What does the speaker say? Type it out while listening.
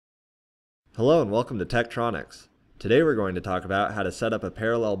Hello and welcome to Tektronix. Today we're going to talk about how to set up a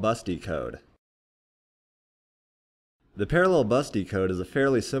parallel bus decode. The parallel bus decode is a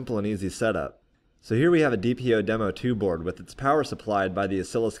fairly simple and easy setup. So here we have a DPO Demo 2 board with its power supplied by the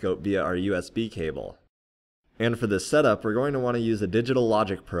oscilloscope via our USB cable. And for this setup we're going to want to use a digital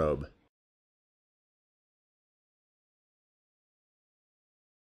logic probe.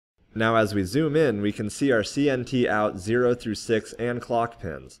 Now as we zoom in, we can see our CNT out 0 through 6 and clock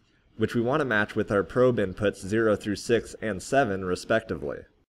pins, which we want to match with our probe inputs 0 through 6 and 7 respectively.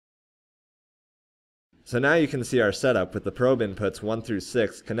 So now you can see our setup with the probe inputs 1 through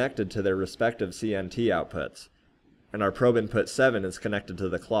 6 connected to their respective CNT outputs, and our probe input 7 is connected to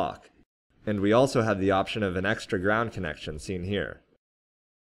the clock. And we also have the option of an extra ground connection seen here.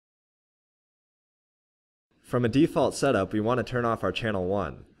 From a default setup, we want to turn off our channel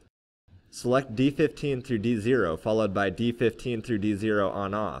 1. Select D15 through D0 followed by D15 through D0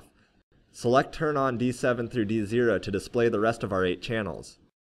 on-off. Select Turn on D7 through D0 to display the rest of our 8 channels.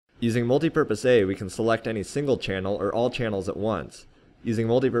 Using Multipurpose A, we can select any single channel or all channels at once. Using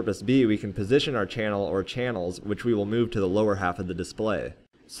Multipurpose B, we can position our channel or channels, which we will move to the lower half of the display.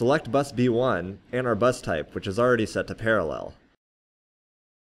 Select Bus B1 and our bus type, which is already set to parallel.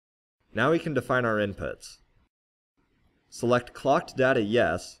 Now we can define our inputs. Select Clocked Data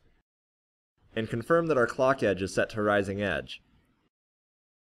Yes, and confirm that our clock edge is set to rising edge.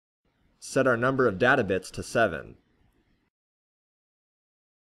 Set our number of data bits to 7.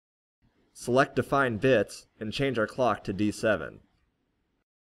 Select Define Bits and change our clock to D7.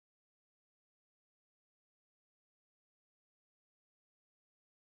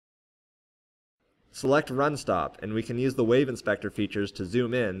 Select Run Stop and we can use the Wave Inspector features to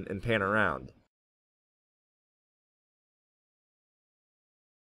zoom in and pan around.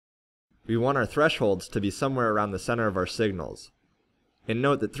 We want our thresholds to be somewhere around the center of our signals. And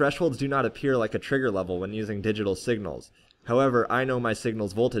note that thresholds do not appear like a trigger level when using digital signals. However, I know my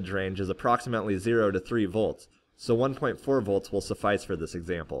signal's voltage range is approximately 0 to 3 volts, so 1.4 volts will suffice for this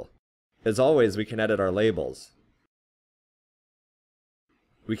example. As always, we can edit our labels.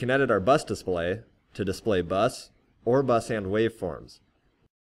 We can edit our bus display to display bus or bus and waveforms.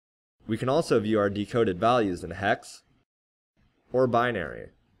 We can also view our decoded values in hex or binary.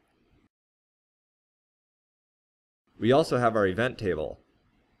 We also have our event table.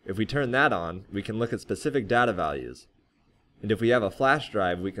 If we turn that on, we can look at specific data values. And if we have a flash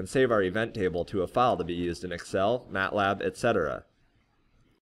drive, we can save our event table to a file to be used in Excel, MATLAB, etc.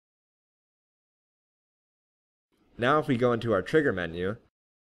 Now if we go into our trigger menu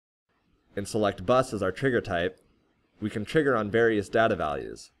and select bus as our trigger type, we can trigger on various data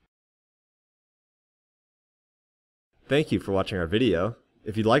values. Thank you for watching our video.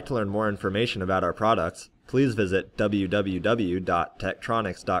 If you'd like to learn more information about our products, please visit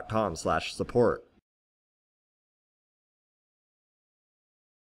www.tektronix.com/support.